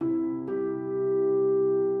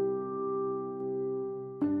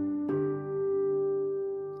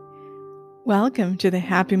Welcome to the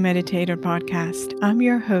Happy Meditator podcast. I'm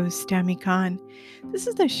your host, Tammy Khan. This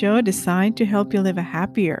is the show designed to help you live a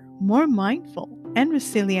happier, more mindful, and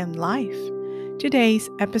resilient life. Today's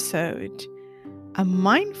episode: a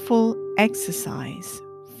mindful exercise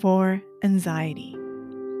for anxiety.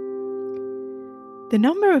 The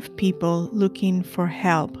number of people looking for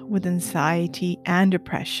help with anxiety and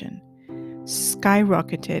depression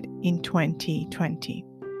skyrocketed in 2020.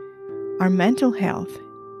 Our mental health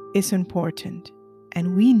is important,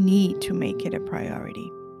 and we need to make it a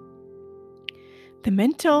priority. The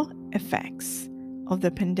mental effects of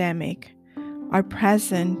the pandemic are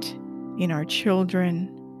present in our children,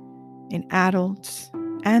 in adults,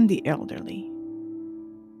 and the elderly.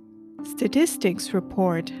 Statistics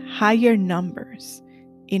report higher numbers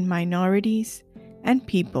in minorities and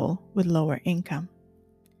people with lower income.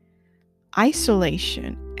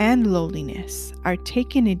 Isolation and loneliness are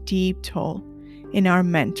taking a deep toll in our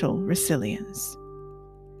mental resilience.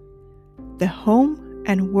 The home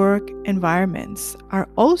and work environments are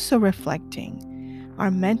also reflecting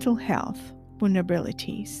our mental health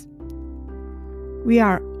vulnerabilities. We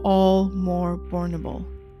are all more vulnerable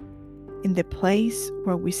in the place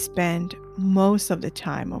where we spend most of the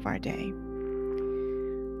time of our day.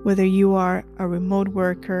 Whether you are a remote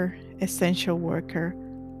worker, essential worker,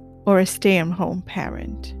 or a stay-at-home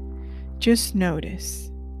parent, just notice.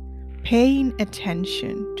 Paying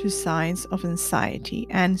attention to signs of anxiety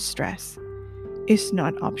and stress is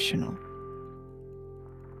not optional.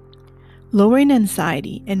 Lowering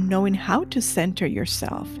anxiety and knowing how to center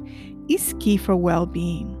yourself is key for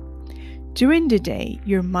well-being. During the day,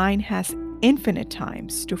 your mind has infinite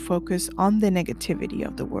times to focus on the negativity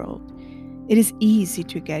of the world. It is easy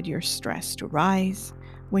to get your stress to rise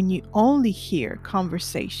when you only hear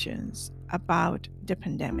conversations about the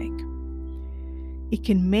pandemic. It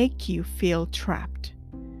can make you feel trapped.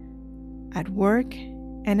 At work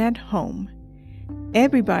and at home,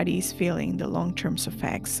 everybody is feeling the long-term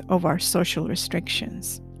effects of our social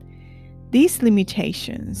restrictions. These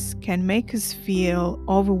limitations can make us feel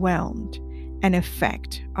overwhelmed and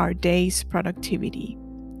affect our day's productivity.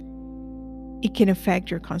 It can affect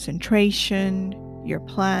your concentration, your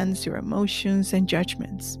plans, your emotions, and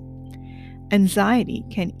judgments. Anxiety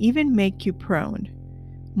can even make you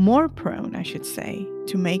more prone,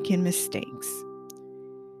 to making mistakes.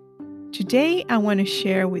 Today, I want to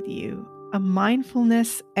share with you a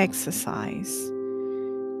mindfulness exercise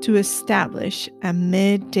to establish a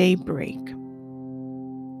midday break.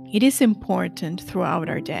 It is important throughout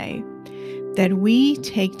our day that we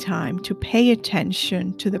take time to pay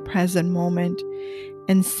attention to the present moment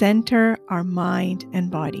and center our mind and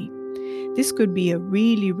body. This could be a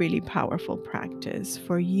really, really powerful practice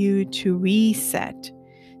for you to reset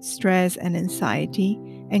stress and anxiety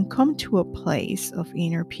and come to a place of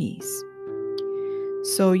inner peace.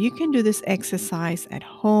 So you can do this exercise at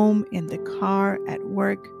home, in the car, at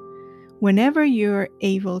work, whenever you're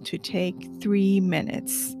able to take 3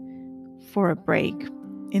 minutes for a break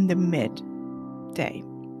in the midday.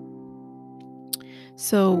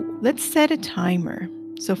 So let's set a timer.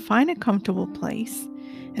 So find a comfortable place,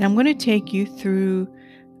 and I'm going to take you through,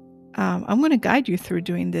 I'm going to guide you through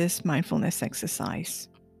doing this mindfulness exercise.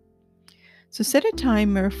 So set a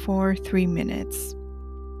timer for 3 minutes.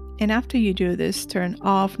 And after you do this, turn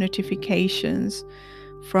off notifications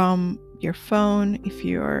from your phone if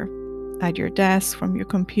you're at your desk, from your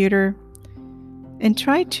computer, and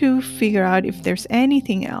try to figure out if there's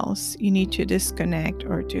anything else you need to disconnect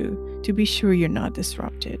or do to be sure you're not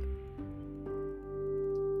disrupted.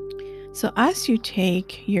 So as you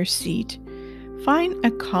take your seat, find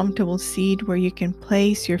a comfortable seat where you can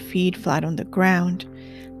place your feet flat on the ground,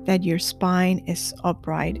 that your spine is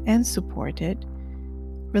upright and supported.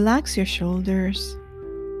 Relax your shoulders.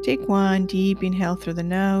 Take one deep inhale through the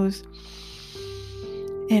nose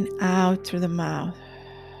and out through the mouth.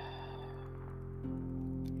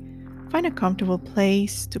 Find a comfortable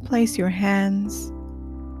place to place your hands.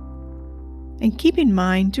 And keep in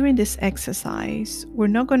mind, during this exercise, we're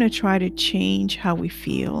not going to try to change how we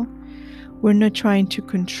feel. We're not trying to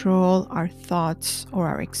control our thoughts or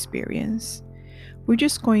our experience. We're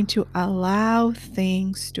just going to allow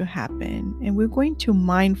things to happen, and we're going to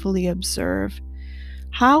mindfully observe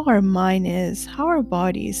how our mind is, how our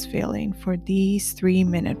body is feeling for these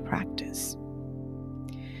 3-minute practice.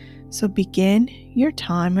 So begin your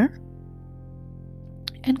timer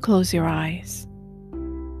and close your eyes.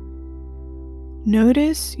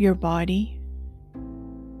 Notice your body.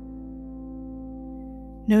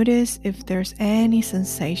 Notice if there's any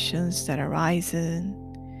sensations that arise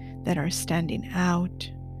that are standing out,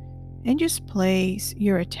 and just place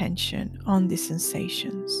your attention on the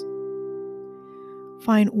sensations.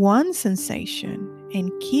 Find one sensation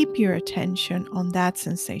and keep your attention on that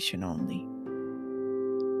sensation only.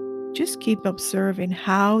 Just keep observing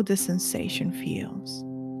how the sensation feels,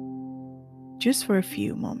 just for a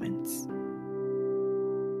few moments.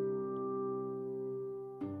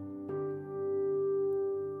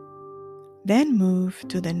 Then move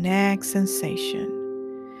to the next sensation.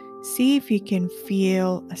 See if you can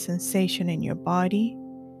feel a sensation in your body.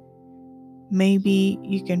 Maybe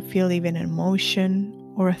you can feel even an emotion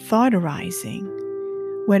or a thought arising.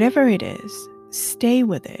 Whatever it is, stay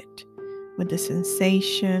with it, with the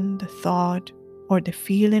sensation, the thought, or the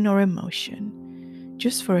feeling or emotion,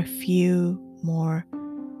 just for a few more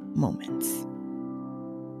moments.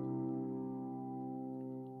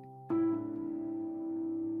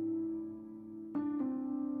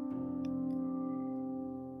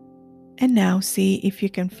 And now see if you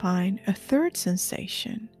can find a third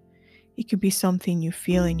sensation. It could be something you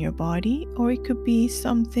feel in your body, or it could be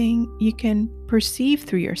something you can perceive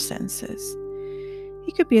through your senses.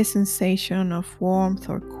 It could be a sensation of warmth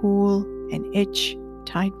or cool, an itch,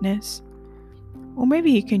 tightness. Or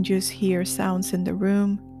maybe you can just hear sounds in the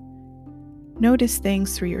room. Notice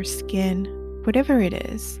things through your skin, whatever it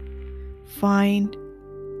is. Find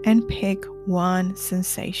and pick one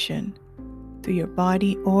sensation through your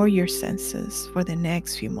body or your senses for the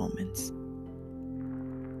next few moments.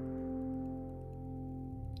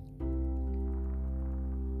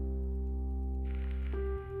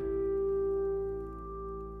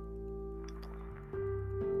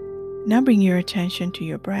 Now bring your attention to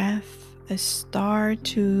your breath. Start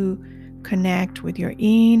to connect with your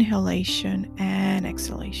inhalation and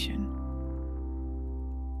exhalation.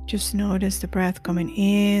 Just notice the breath coming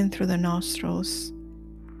in through the nostrils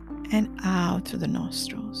and out through the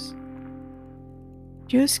nostrils.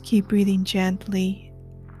 Just keep breathing gently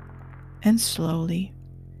and slowly.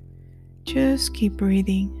 Just keep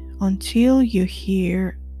breathing until you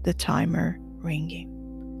hear the timer ringing.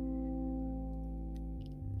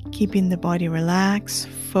 Keeping the body relaxed,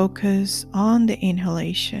 focus on the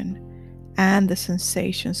inhalation and the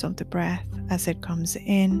sensations of the breath as it comes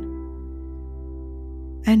in.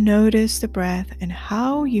 And notice the breath and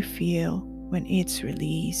how you feel when it's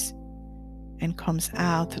released and comes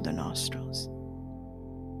out through the nostrils.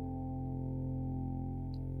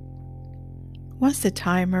 Once the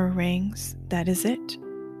timer rings, that is it.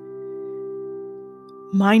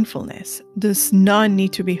 Mindfulness does not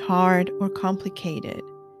need to be hard or complicated.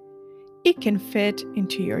 It can fit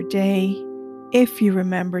into your day if you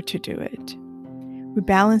remember to do it.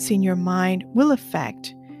 Rebalancing your mind will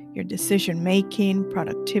affect your decision-making,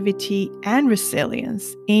 productivity, and resilience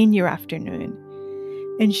in your afternoon.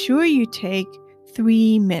 Ensure you take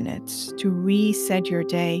 3 minutes to reset your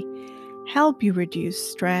day, help you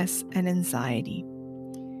reduce stress and anxiety.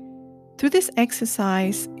 Through this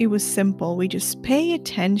exercise, it was simple. We just pay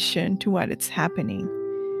attention to what is happening.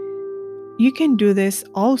 You can do this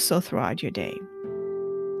also throughout your day.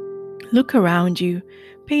 Look around you.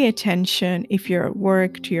 Pay attention if you're at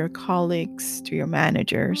work to your colleagues, to your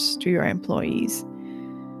managers, to your employees.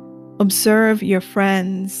 Observe your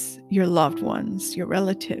friends, your loved ones, your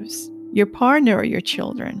relatives, your partner, or your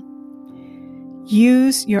children.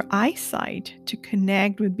 Use your eyesight to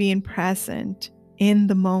connect with being present in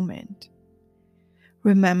the moment.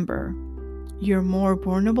 Remember, you're more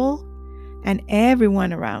vulnerable, and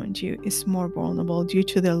everyone around you is more vulnerable due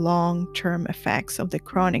to the long-term effects of the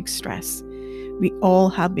chronic stress we all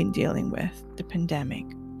have been dealing with, the pandemic.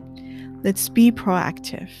 Let's be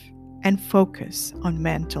proactive and focus on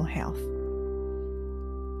mental health.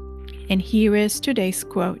 And here is today's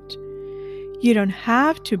quote. You don't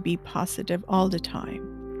have to be positive all the time.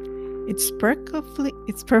 It's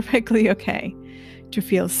perfectly okay to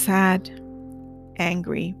feel sad,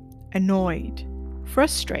 angry, annoyed,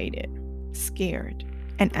 frustrated, scared,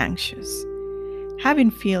 and anxious.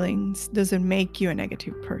 Having feelings doesn't make you a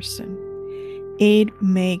negative person. It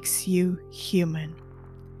makes you human.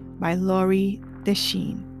 By Lori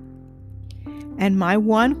Deschene. And my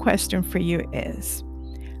one question for you is,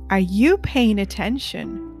 are you paying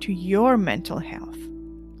attention to your mental health?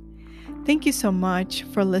 Thank you so much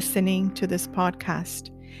for listening to this podcast.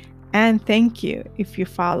 And thank you if you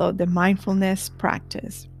follow the mindfulness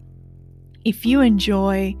practice. If you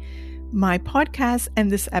enjoy my podcast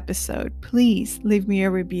and this episode, please leave me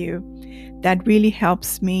a review. That really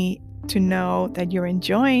helps me to know that you're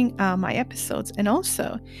enjoying my episodes. And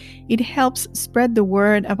also, it helps spread the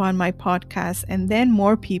word about my podcast, and then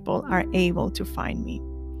more people are able to find me.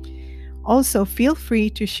 Also, feel free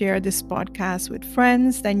to share this podcast with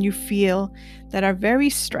friends that you feel that are very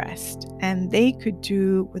stressed and they could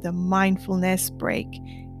do with a mindfulness break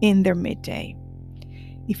in their midday.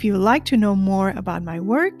 If you would like to know more about my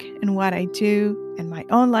work and what I do and my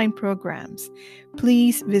online programs,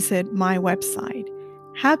 please visit my website,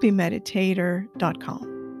 happymeditator.com.